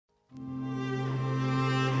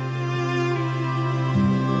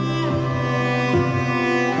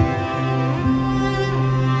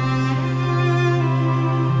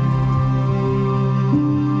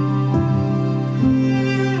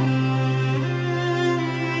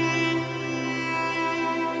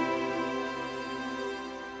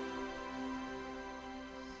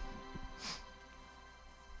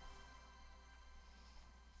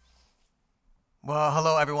Well,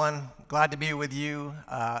 hello everyone. Glad to be with you.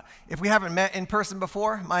 If we haven't met in person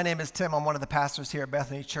before, my name is Tim. I'm one of the pastors here at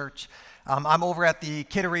Bethany Church. I'm over at the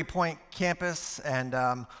Kittery Point campus, and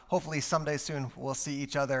hopefully someday soon we'll see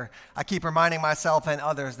each other. I keep reminding myself and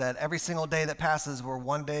others that every single day that passes, we're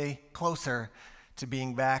one day closer to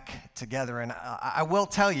being back together. And I will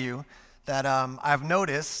tell you that I've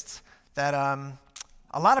noticed that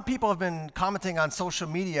a lot of people have been commenting on social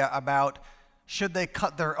media about should they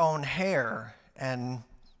cut their own hair. And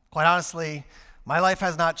quite honestly, my life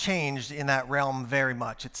has not changed in that realm very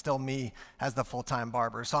much. It's still me as the full-time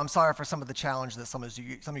barber. So I'm sorry for some of the challenge that some of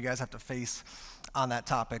you guys have to face on that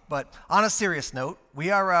topic. But on a serious note, we're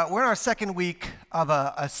in our second week of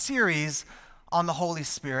a series on the Holy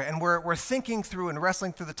Spirit, and we're thinking through and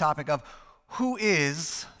wrestling through the topic of who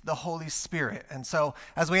is the Holy Spirit. And so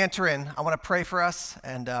as we enter in, I want to pray for us,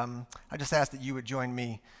 and I just ask that you would join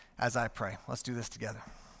me as I pray. Let's do this together.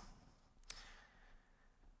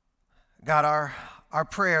 God, our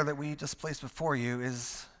prayer that we just placed before you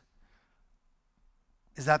is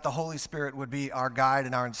that the Holy Spirit would be our guide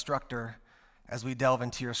and our instructor as we delve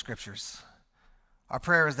into your scriptures. Our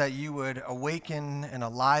prayer is that you would awaken and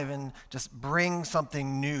enliven, just bring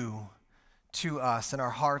something new to us in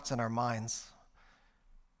our hearts and our minds.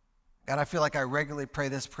 God, I feel like I regularly pray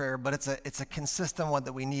this prayer, but it's a consistent one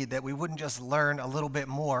that we need, that we wouldn't just learn a little bit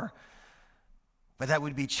more, but that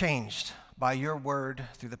we'd be changed by your word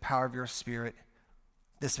through the power of your Spirit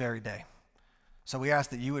this very day. So we ask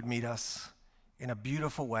that you would meet us in a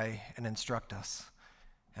beautiful way and instruct us.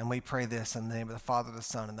 And we pray this in the name of the Father, the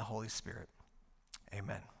Son, and the Holy Spirit.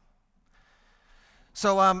 Amen.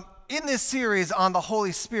 So in this series on the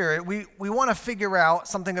Holy Spirit, we want to figure out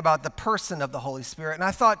something about the person of the Holy Spirit. And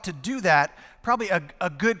I thought to do that, probably a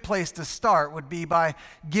good place to start would be by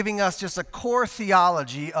giving us just a core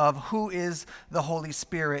theology of who is the Holy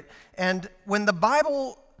Spirit. And when the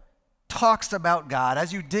Bible talks about God,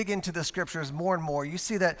 as you dig into the scriptures more and more, you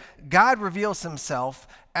see that God reveals himself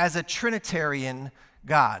as a Trinitarian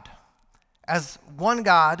God, as one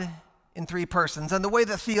God in three persons. And the way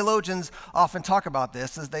that theologians often talk about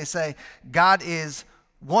this is they say God is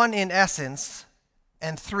one in essence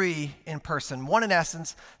and three in person. One in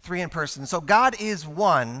essence, three in person. So God is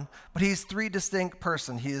one, but he's three distinct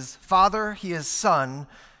persons. He is Father, he is Son,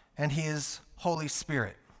 and he is Holy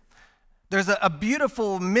Spirit. There's a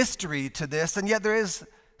beautiful mystery to this, and yet there is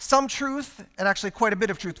some truth, and actually quite a bit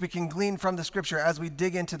of truth we can glean from the scripture as we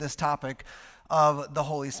dig into this topic of the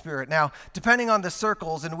Holy Spirit. Now, depending on the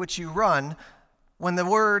circles in which you run, when the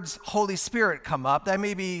words Holy Spirit come up, that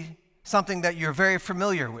may be something that you're very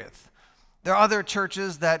familiar with. There are other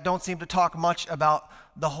churches that don't seem to talk much about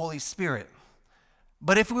the Holy Spirit.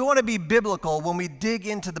 But if we want to be biblical, when we dig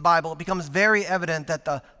into the Bible, it becomes very evident that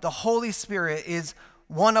the Holy Spirit is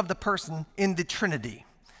one of the person in the Trinity.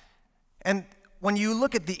 And when you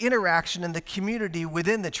look at the interaction in the community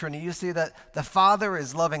within the Trinity, you see that the Father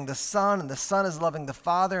is loving the Son, and the Son is loving the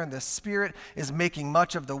Father, and the Spirit is making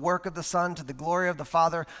much of the work of the Son to the glory of the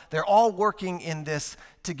Father. They're all working in this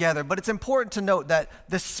together. But it's important to note that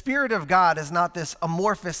the Spirit of God is not this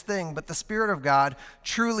amorphous thing, but the Spirit of God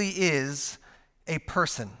truly is a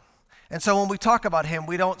person. And so when we talk about him,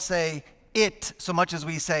 we don't say it so much as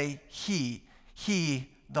we say he,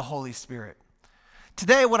 the Holy Spirit.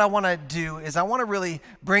 Today, what I want to do is I want to really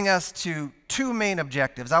bring us to two main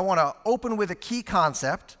objectives. I want to open with a key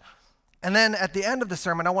concept, and then at the end of the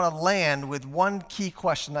sermon, I want to land with one key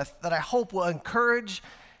question that I hope will encourage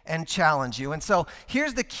and challenge you. And so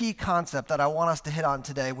here's the key concept that I want us to hit on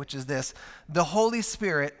today, which is this: the Holy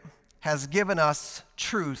Spirit has given us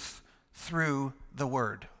truth through the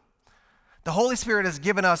Word. The Holy Spirit has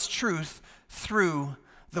given us truth through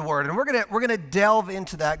the Word, and we're gonna delve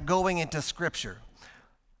into that going into Scripture.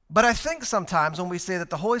 But I think sometimes when we say that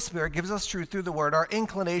the Holy Spirit gives us truth through the Word, our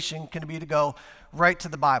inclination can be to go right to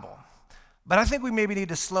the Bible. But I think we maybe need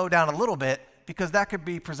to slow down a little bit, because that could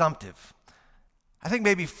be presumptive. I think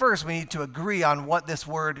maybe first we need to agree on what this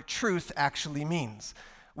word truth actually means.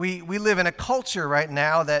 We live in a culture right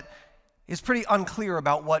now that is pretty unclear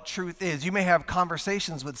about what truth is. You may have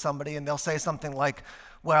conversations with somebody and they'll say something like,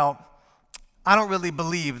 well, I don't really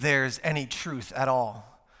believe there's any truth at all.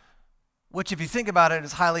 Which, if you think about it,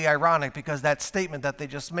 is highly ironic, because that statement that they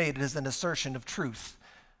just made is an assertion of truth.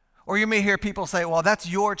 Or you may hear people say, well, that's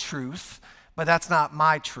your truth, but that's not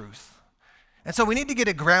my truth. And so we need to get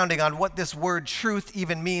a grounding on what this word truth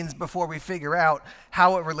even means before we figure out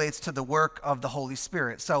how it relates to the work of the Holy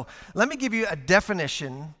Spirit. So let me give you a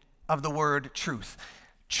definition of the word truth.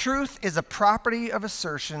 Truth is a property of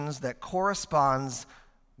assertions that corresponds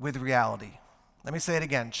with reality. Let me say it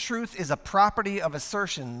again. Truth is a property of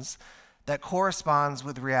assertions that corresponds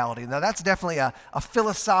with reality. Now, that's definitely a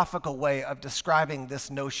philosophical way of describing this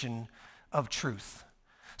notion of truth.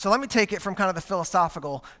 So let me take it from kind of the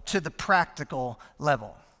philosophical to the practical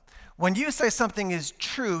level. When you say something is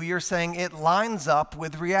true, you're saying it lines up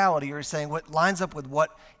with reality. You're saying what lines up with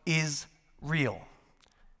what is real.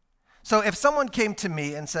 So if someone came to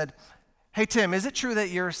me and said, "Hey, Tim, is it true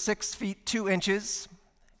that you're 6 feet 2 inches?"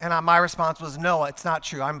 And my response was, "No, it's not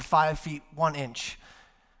true. I'm 5 feet 1 inch."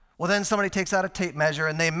 Well, then somebody takes out a tape measure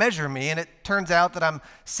and they measure me, and it turns out that I'm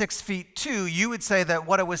 6 feet 2. You would say that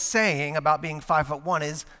what I was saying about being 5'1"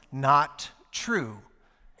 is not true,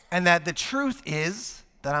 and that the truth is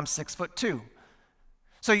that I'm 6'2".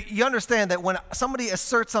 So you understand that when somebody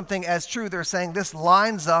asserts something as true, they're saying this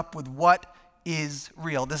lines up with what is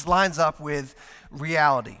real. This lines up with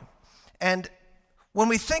reality. And when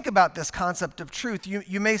we think about this concept of truth,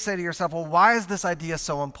 you may say to yourself, well, why is this idea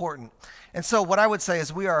so important? And so what I would say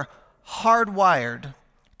is we are hardwired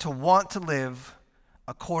to want to live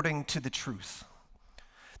according to the truth.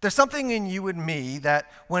 There's something in you and me that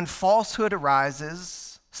when falsehood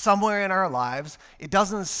arises somewhere in our lives, it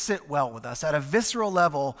doesn't sit well with us. At a visceral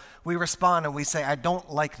level, we respond and we say, I don't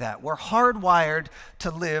like that. We're hardwired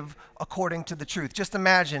to live according to the truth. Just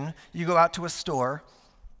imagine you go out to a store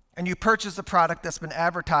and you purchase a product that's been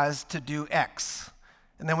advertised to do X.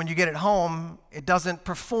 And then when you get it home, it doesn't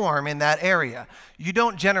perform in that area. You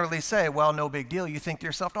don't generally say, well, no big deal. You think to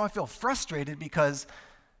yourself, no, I feel frustrated because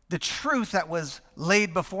the truth that was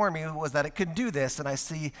laid before me was that it could do this, and I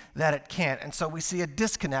see that it can't. And so we see a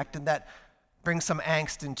disconnect, and that brings some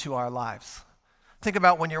angst into our lives. Think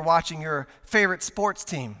about when you're watching your favorite sports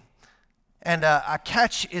team, and a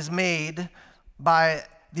catch is made by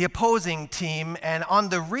the opposing team, and on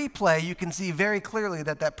the replay, you can see very clearly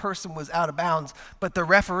that that person was out of bounds, but the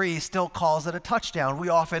referee still calls it a touchdown. We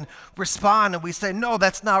often respond and we say, no,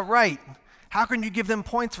 that's not right. How can you give them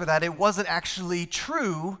points for that? It wasn't actually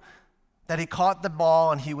true that he caught the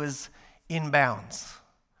ball and he was in bounds.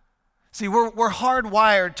 See, we're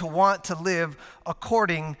hardwired to want to live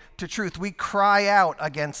according to truth. We cry out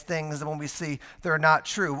against things when we see they're not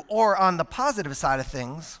true. Or on the positive side of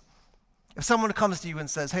things, if someone comes to you and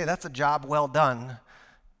says, hey, that's a job well done,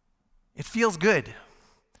 it feels good.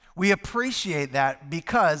 We appreciate that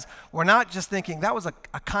because we're not just thinking that was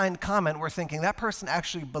a kind comment. We're thinking that person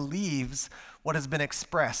actually believes what has been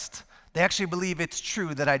expressed. They actually believe it's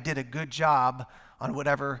true that I did a good job on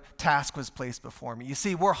whatever task was placed before me. You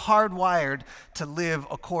see, we're hardwired to live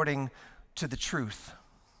according to the truth.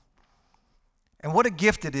 And what a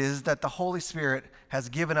gift it is that the Holy Spirit has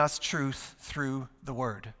given us truth through the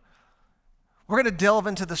Word. We're going to delve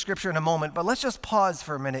into the scripture in a moment, but let's just pause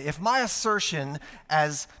for a minute. If my assertion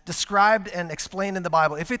as described and explained in the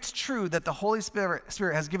Bible, if it's true that the Holy Spirit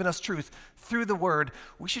has given us truth through the Word,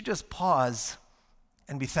 we should just pause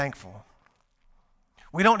and be thankful.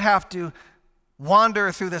 We don't have to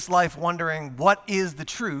wander through this life wondering what is the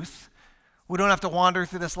truth. We don't have to wander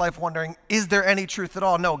through this life wondering, is there any truth at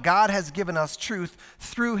all? No, God has given us truth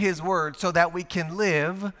through His Word so that we can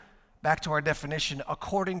live, back to our definition,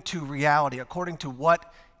 according to reality, according to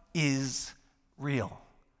what is real.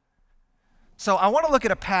 So I want to look at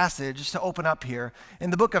a passage to open up here in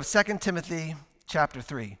the book of 2 Timothy chapter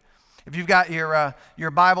 3. If you've got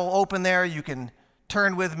your Bible open there, you can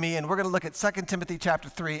turn with me, and we're going to look at 2 Timothy chapter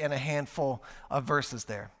 3 and a handful of verses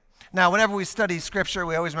there. Now, whenever we study Scripture,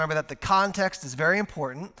 we always remember that the context is very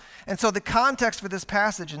important. And so the context for this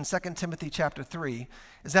passage in 2 Timothy chapter 3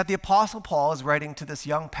 is that the Apostle Paul is writing to this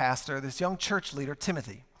young pastor, this young church leader,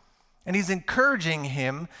 Timothy. And he's encouraging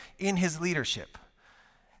him in his leadership.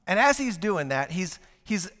 And as he's doing that, he's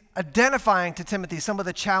identifying to Timothy some of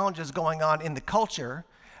the challenges going on in the culture.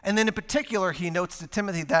 And then in particular, he notes to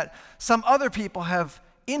Timothy that some other people have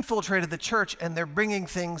infiltrated the church and they're bringing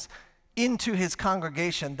things into his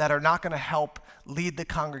congregation that are not going to help lead the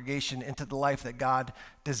congregation into the life that God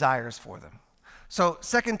desires for them. So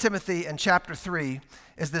 2 Timothy and chapter 3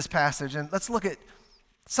 is this passage, and let's look at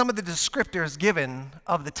some of the descriptors given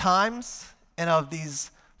of the times and of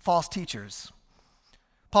these false teachers.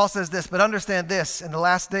 Paul says this, but understand this, in the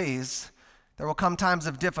last days there will come times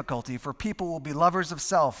of difficulty, for people will be lovers of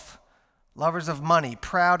self, lovers of money,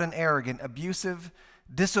 proud and arrogant, abusive,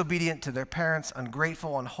 disobedient to their parents,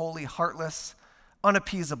 ungrateful, unholy, heartless,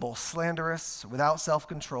 unappeasable, slanderous, without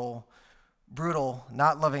self-control, brutal,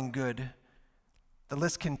 not loving good. The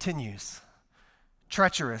list continues.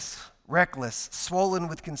 Treacherous, reckless, swollen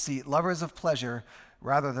with conceit, lovers of pleasure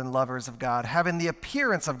rather than lovers of God, having the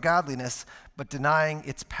appearance of godliness but denying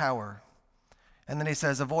its power. And then he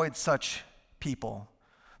says, avoid such people.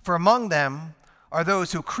 For among them are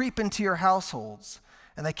those who creep into your households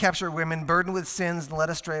and they capture women burdened with sins and led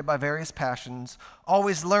astray by various passions,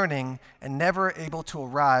 always learning and never able to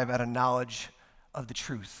arrive at a knowledge of the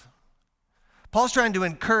truth. Paul's trying to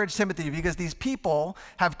encourage Timothy because these people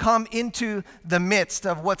have come into the midst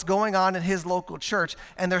of what's going on in his local church,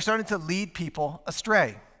 and they're starting to lead people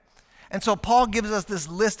astray. And so Paul gives us this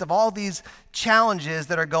list of all these challenges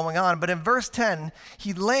that are going on. But in verse 10,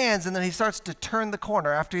 he lands and then he starts to turn the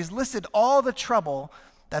corner. After he's listed all the trouble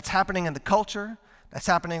that's happening in the culture, that's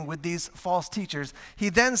happening with these false teachers, he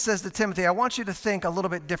then says to Timothy, I want you to think a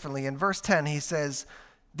little bit differently. In verse 10, he says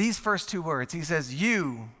these first two words. He says,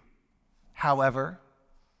 you, however.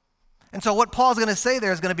 And so what Paul's going to say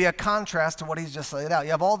there is going to be a contrast to what he's just laid out.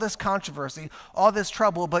 You have all this controversy, all this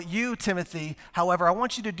trouble, but you, Timothy, however, I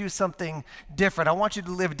want you to do something different. I want you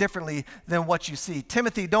to live differently than what you see.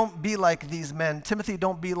 Timothy, don't be like these men. Timothy,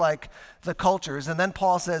 don't be like the cultures. And then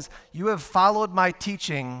Paul says, you have followed my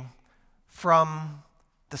teaching from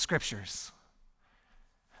the scriptures.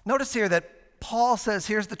 Notice here that Paul says,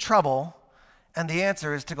 here's the trouble, and the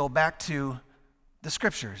answer is to go back to the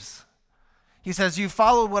scriptures. He says, you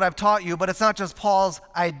followed what I've taught you, but it's not just Paul's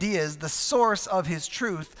ideas. The source of his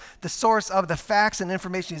truth, the source of the facts and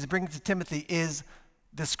information he's bringing to Timothy is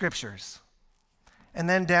the scriptures. And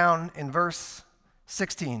then down in verse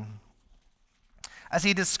 16, as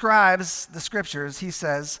he describes the scriptures, he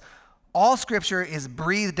says, all scripture is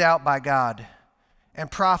breathed out by God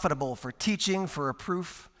and profitable for teaching, for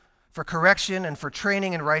reproof, for correction, and for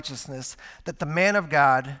training in righteousness, that the man of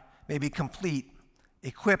God may be complete,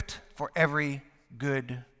 equipped for every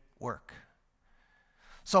good work.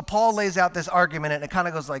 So Paul lays out this argument, and it kind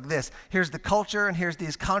of goes like this. Here's the culture, and here's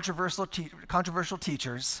these controversial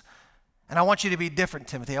teachers. And I want you to be different,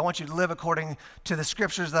 Timothy. I want you to live according to the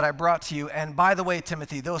scriptures that I brought to you. And by the way,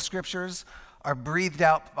 Timothy, those scriptures are breathed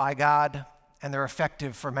out by God, and they're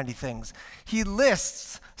effective for many things. He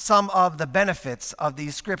lists some of the benefits of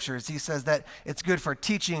these scriptures. He says that it's good for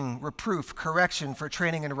teaching, reproof, correction, for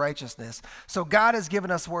training in righteousness. So God has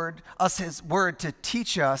given us his word to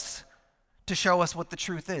teach us, to show us what the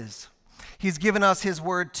truth is. He's given us his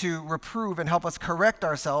word to reprove and help us correct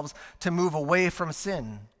ourselves to move away from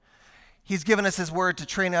sin. He's given us his word to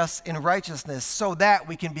train us in righteousness so that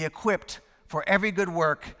we can be equipped for every good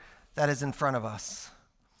work that is in front of us.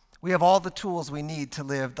 We have all the tools we need to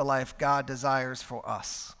live the life God desires for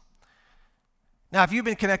us. Now, if you've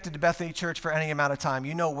been connected to Bethany Church for any amount of time,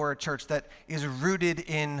 you know we're a church that is rooted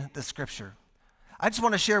in the scripture. I just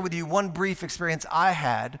want to share with you one brief experience I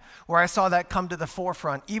had where I saw that come to the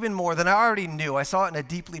forefront even more than I already knew. I saw it in a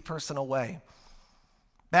deeply personal way.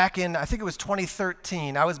 Back in, I think it was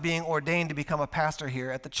 2013, I was being ordained to become a pastor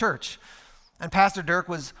here at the church. And Pastor Dirk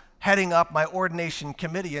was heading up my ordination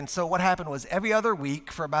committee. And so what happened was every other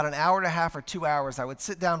week for about an hour and a half or 2 hours, I would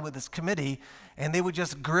sit down with this committee and they would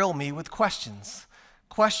just grill me with questions,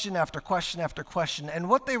 question after question after question. And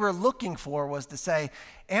what they were looking for was to say,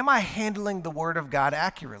 am I handling the Word of God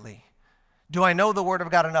accurately? Do I know the Word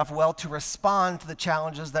of God enough well to respond to the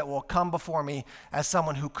challenges that will come before me as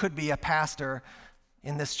someone who could be a pastor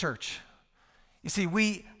in this church? You see,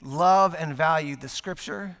 we love and value the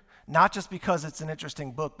scripture, not just because it's an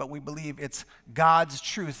interesting book, but we believe it's God's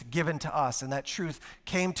truth given to us, and that truth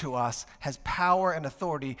came to us, has power and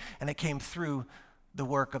authority, and it came through the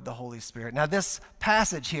work of the Holy Spirit. Now, this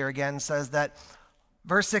passage here again says that,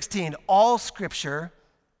 verse 16, all scripture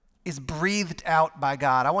is breathed out by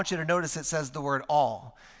God. I want you to notice it says the word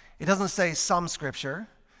all. It doesn't say some scripture.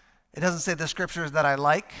 It doesn't say the scriptures that I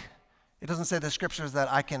like. It doesn't say the scriptures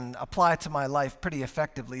that I can apply to my life pretty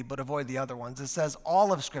effectively, but avoid the other ones. It says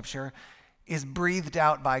all of Scripture is breathed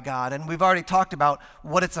out by God. And we've already talked about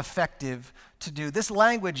what it's effective to do. This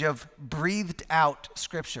language of breathed out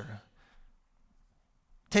Scripture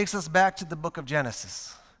takes us back to the book of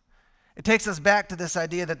Genesis. It takes us back to this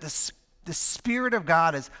idea that the Spirit of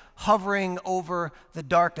God is hovering over the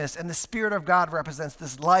darkness, and the Spirit of God represents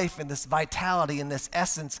this life and this vitality and this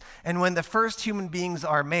essence. And when the first human beings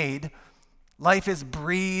are made, life is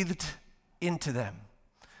breathed into them.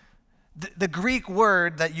 The Greek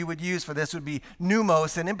word that you would use for this would be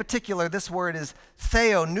pneumos, and in particular, this word is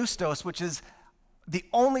theopneustos, which is the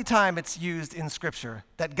only time it's used in Scripture,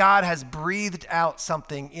 that God has breathed out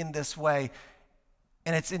something in this way,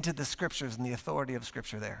 and it's into the Scriptures and the authority of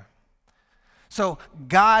Scripture there. So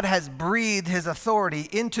God has breathed his authority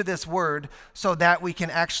into this word so that we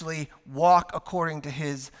can actually walk according to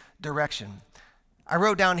his direction. I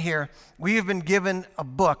wrote down here, we have been given a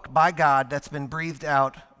book by God that's been breathed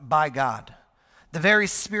out by God. The very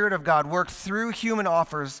Spirit of God worked through human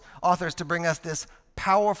authors to bring us this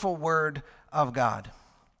powerful word of God.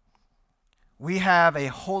 We have a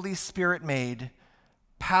Holy Spirit-made,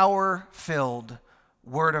 power-filled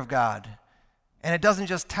Word of God. And it doesn't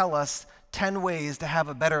just tell us 10 ways to have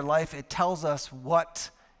a better life, it tells us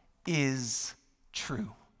what is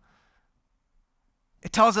true.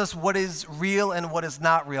 It tells us what is real and what is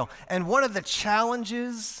not real. And one of the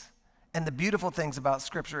challenges and the beautiful things about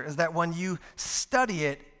Scripture is that when you study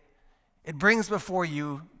it, it brings before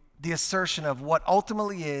you the assertion of what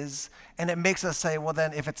ultimately is, and it makes us say, well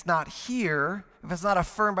then, if it's not here, if it's not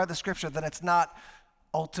affirmed by the Scripture, then it's not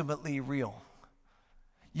ultimately real.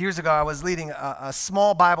 Years ago, I was leading a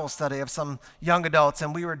small Bible study of some young adults,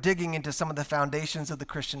 and we were digging into some of the foundations of the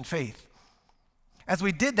Christian faith. As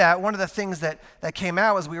we did that, one of the things that came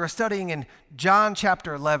out was we were studying in John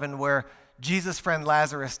chapter 11, where Jesus' friend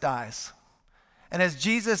Lazarus dies. And as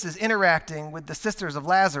Jesus is interacting with the sisters of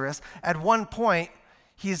Lazarus, at one point,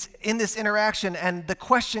 he's in this interaction, and the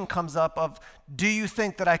question comes up of, do you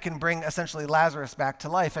think that I can bring essentially Lazarus back to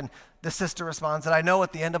life? And the sister responds that I know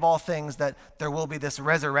at the end of all things that there will be this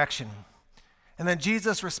resurrection. And then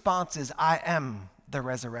Jesus' response is, I am the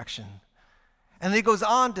resurrection. And he goes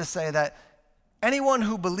on to say that anyone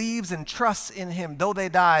who believes and trusts in him, though they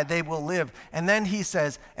die, they will live. And then he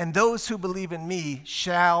says, and those who believe in me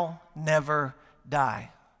shall never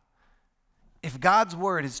die. If God's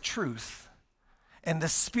word is truth, and the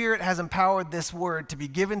Spirit has empowered this word to be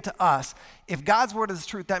given to us, if God's word is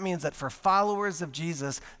truth, that means that for followers of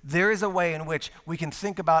Jesus, there is a way in which we can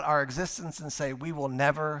think about our existence and say, we will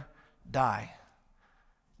never die.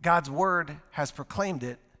 God's word has proclaimed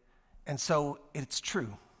it, and so it's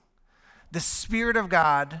true. The Spirit of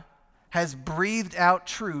God has breathed out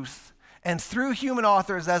truth, and through human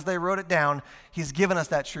authors, as they wrote it down, he's given us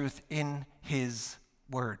that truth in his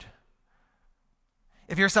word.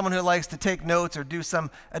 If you're someone who likes to take notes or do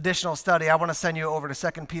some additional study, I want to send you over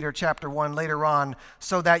to 2 Peter chapter 1 later on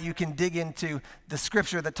so that you can dig into the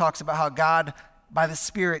scripture that talks about how God, by the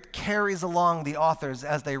Spirit, carries along the authors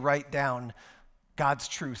as they write down God's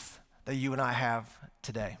truth that you and I have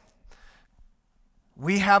today.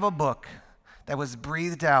 We have a book that was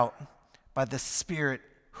breathed out by the Spirit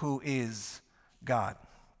who is God.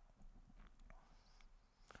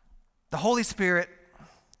 The Holy Spirit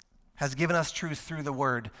has given us truth through the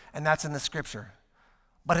word, and that's in the scripture.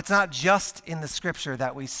 But it's not just in the scripture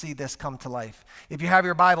that we see this come to life. If you have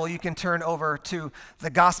your Bible, you can turn over to the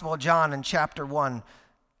Gospel of John in chapter 1.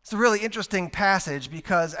 It's a really interesting passage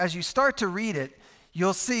because as you start to read it,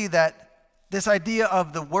 you'll see that this idea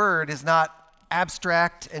of the word is not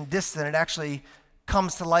abstract and distant. It actually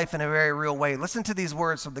comes to life in a very real way. Listen to these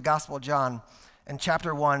words from the Gospel of John in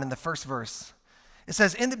chapter 1 in the first verse. It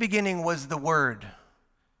says, in the beginning was the Word,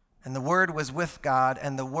 and the Word was with God,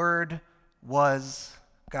 and the Word was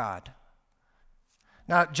God.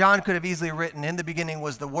 Now, John could have easily written, in the beginning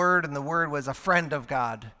was the Word, and the Word was a friend of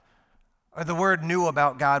God, or the Word knew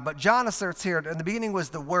about God. But John asserts here, in the beginning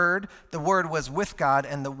was the Word was with God,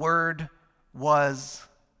 and the Word was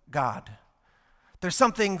God. There's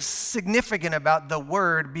something significant about the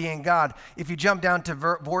Word being God. If you jump down to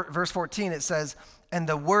verse 14, it says, and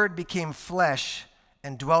the Word became flesh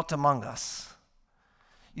and dwelt among us.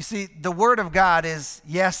 You see, the Word of God is,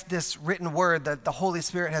 yes, this written word that the Holy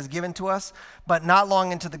Spirit has given to us, but not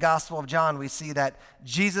long into the Gospel of John, we see that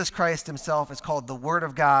Jesus Christ himself is called the Word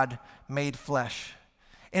of God made flesh.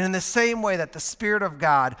 And in the same way that the Spirit of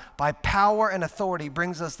God, by power and authority,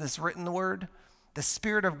 brings us this written word, the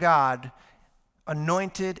Spirit of God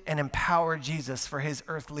anointed and empowered Jesus for his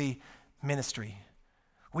earthly ministry.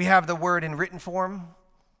 We have the Word in written form,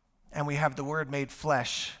 and we have the Word made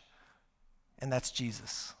flesh, and that's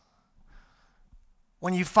Jesus.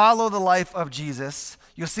 When you follow the life of Jesus,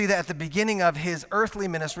 you'll see that at the beginning of his earthly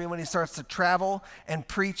ministry, when he starts to travel and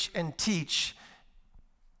preach and teach,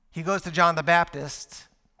 he goes to John the Baptist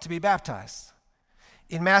to be baptized.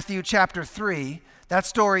 In Matthew chapter 3, that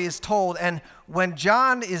story is told, and when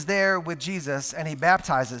John is there with Jesus and he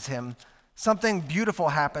baptizes him, something beautiful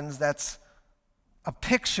happens that's a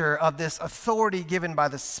picture of this authority given by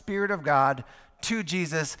the Spirit of God to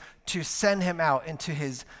Jesus to send him out into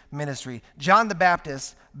his ministry. John the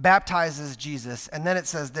Baptist baptizes Jesus, and then it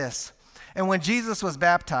says this, and when Jesus was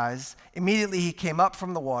baptized, immediately he came up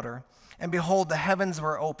from the water, and behold, the heavens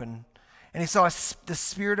were open, and he saw the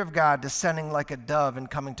Spirit of God descending like a dove and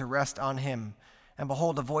coming to rest on him. And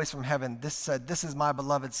behold, a voice from heaven, this said, this is my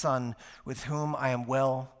beloved Son, with whom I am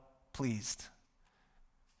well pleased.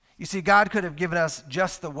 You see, God could have given us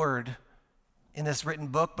just the word in this written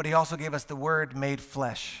book, but he also gave us the Word made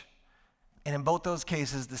flesh. And in both those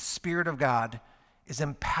cases, the Spirit of God is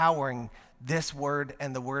empowering this word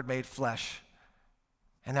and the Word made flesh.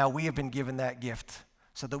 And now we have been given that gift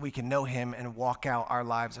so that we can know him and walk out our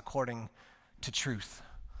lives according to truth.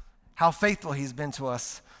 how faithful he's been to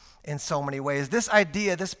us in so many ways. This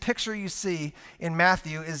idea, this picture you see in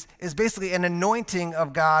Matthew is basically an anointing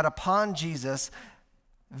of God upon Jesus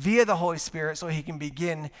via the Holy Spirit so he can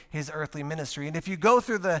begin his earthly ministry. And if you go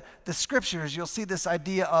through the scriptures, you'll see this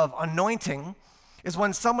idea of anointing is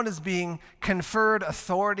when someone is being conferred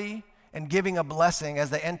authority and giving a blessing as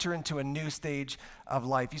they enter into a new stage of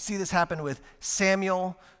life. You see this happen with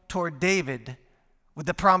Samuel toward David, with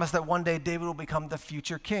the promise that one day David will become the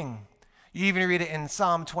future king. You even read it in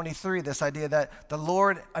Psalm 23, this idea that the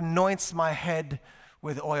Lord anoints my head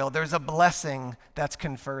with oil. There's a blessing that's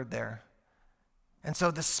conferred there. And so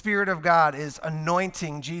the Spirit of God is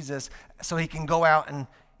anointing Jesus so he can go out and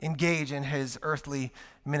engage in his earthly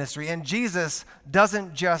ministry. And Jesus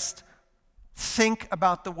doesn't just think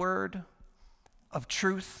about the word of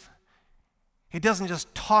truth. He doesn't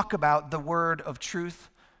just talk about the word of truth,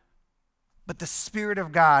 but the Spirit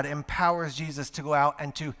of God empowers Jesus to go out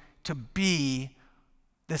and to be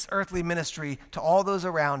this earthly ministry to all those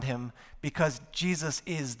around him because Jesus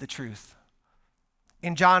is the truth.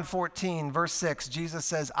 In John 14, verse 6, Jesus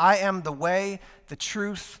says, I am the way, the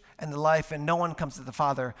truth, and the life, and no one comes to the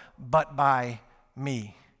Father but by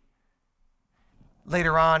me.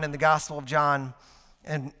 Later on in the Gospel of John,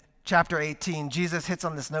 in chapter 18, Jesus hits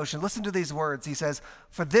on this notion. Listen to these words. He says,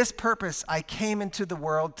 for this purpose I came into the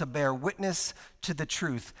world to bear witness to the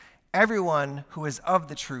truth. Everyone who is of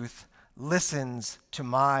the truth listens to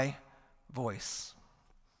my voice.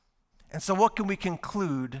 And so what can we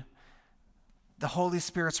conclude the Holy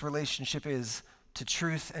Spirit's relationship is to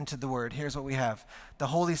truth and to the word? Here's what we have. The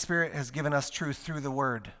Holy Spirit has given us truth through the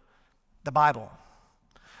word, the Bible.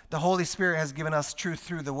 The Holy Spirit has given us truth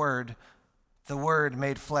through the word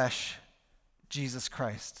made flesh, Jesus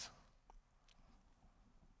Christ.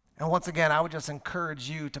 And once again, I would just encourage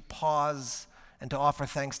you to pause and to offer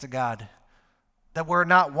thanks to God that we're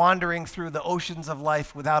not wandering through the oceans of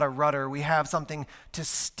life without a rudder. We have something to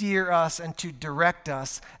steer us and to direct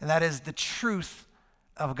us, and that is the truth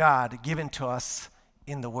of God given to us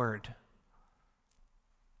in the Word.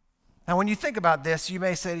 Now, when you think about this, you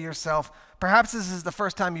may say to yourself, perhaps this is the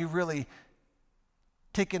first time you've really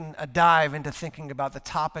taken a dive into thinking about the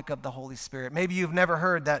topic of the Holy Spirit. Maybe you've never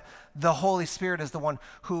heard that the Holy Spirit is the one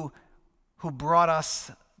who brought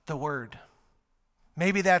us the Word.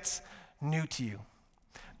 Maybe that's new to you.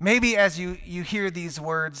 Maybe as you hear these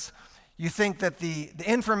words, you think that the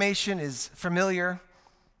information is familiar,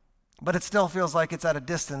 but it still feels like it's at a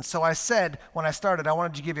distance. So I said, when I started, I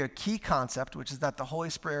wanted to give you a key concept, which is that the Holy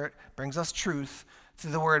Spirit brings us truth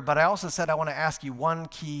through the Word. But I also said I want to ask you one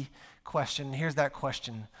key question. Here's that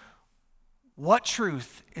question. What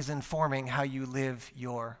truth is informing how you live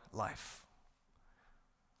your life?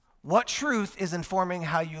 What truth is informing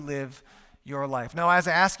how you live your life? Now, as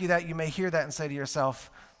I ask you that, you may hear that and say to yourself,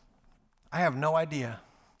 I have no idea.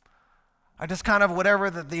 I just kind of, whatever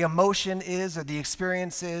the emotion is or the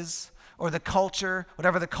experience is or the culture,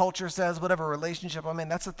 whatever the culture says, whatever relationship I'm in,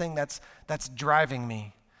 that's the thing that's driving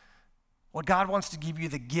me. Well, God wants to give you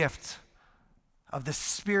the gift of the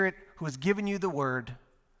Spirit who has given you the Word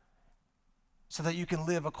so that you can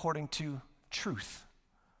live according to truth.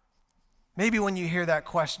 Maybe when you hear that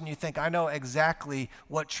question, you think, I know exactly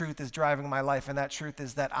what truth is driving my life, and that truth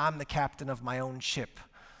is that I'm the captain of my own ship.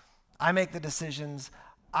 I make the decisions.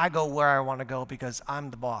 I go where I want to go because I'm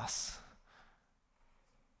the boss.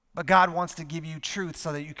 But God wants to give you truth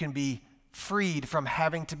so that you can be freed from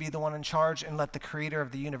having to be the one in charge and let the Creator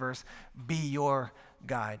of the universe be your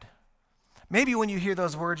guide. Maybe when you hear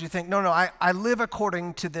those words, you think, no, I live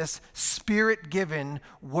according to this Spirit-given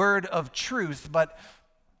word of truth, but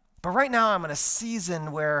right now I'm in a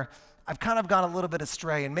season where I've kind of gone a little bit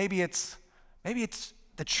astray, and maybe it's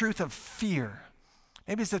the truth of fear.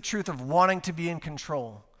 Maybe it's the truth of wanting to be in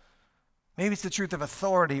control. Maybe it's the truth of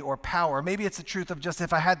authority or power. Maybe it's the truth of just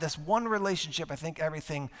if I had this one relationship, I think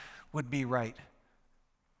everything would be right.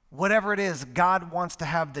 Whatever it is, God wants to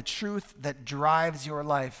have the truth that drives your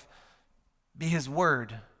life be His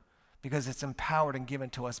Word because it's empowered and given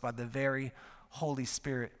to us by the very Holy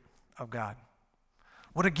Spirit of God.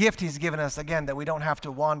 What a gift He's given us, again, that we don't have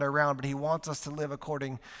to wander around, but He wants us to live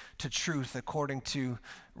according to truth, according to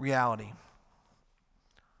reality.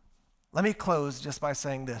 Let me close just by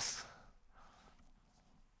saying this.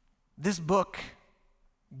 This book,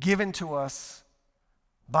 given to us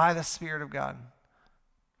by the Spirit of God,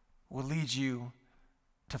 will lead you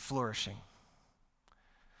to flourishing.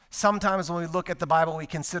 Sometimes when we look at the Bible, we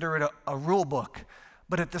consider it a rule book.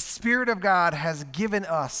 But if the Spirit of God has given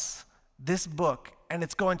us this book, and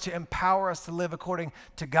it's going to empower us to live according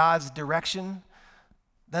to God's direction,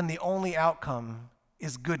 then the only outcome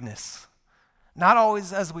is goodness. Not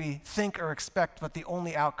always as we think or expect, but the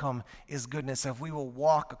only outcome is goodness if we will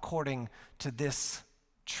walk according to this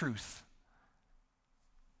truth.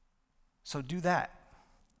 So do that.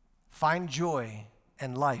 Find joy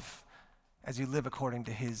and life as you live according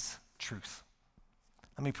to his truth.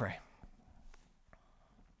 Let me pray.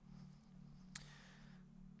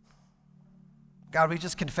 God, we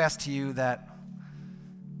just confess to you that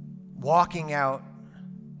walking out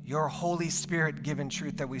your Holy Spirit-given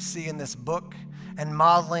truth that we see in this book and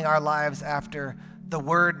modeling our lives after the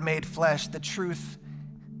Word made flesh, the truth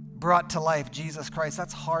brought to life, Jesus Christ,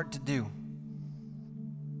 that's hard to do.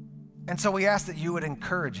 And so we ask that you would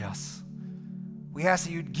encourage us. We ask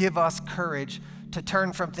that you'd give us courage to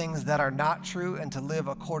turn from things that are not true and to live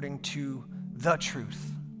according to the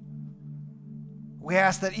truth. We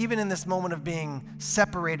ask that even in this moment of being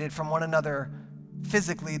separated from one another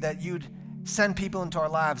physically, that you'd send people into our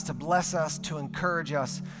lives to bless us, to encourage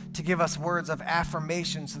us, to give us words of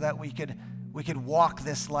affirmation so that we could walk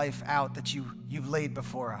this life out that you've laid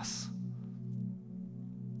before us.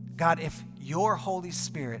 God, if your Holy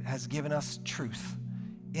Spirit has given us truth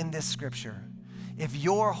in this scripture, if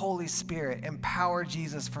your Holy Spirit empowered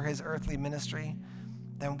Jesus for his earthly ministry,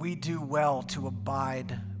 then we do well to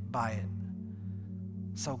abide by it.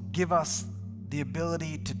 So give us the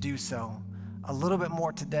ability to do so a little bit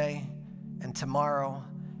more today and tomorrow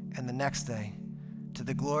and the next day, to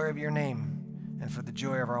the glory of your name and for the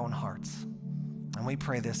joy of our own hearts. And we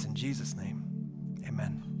pray this in Jesus' name.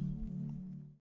 Amen.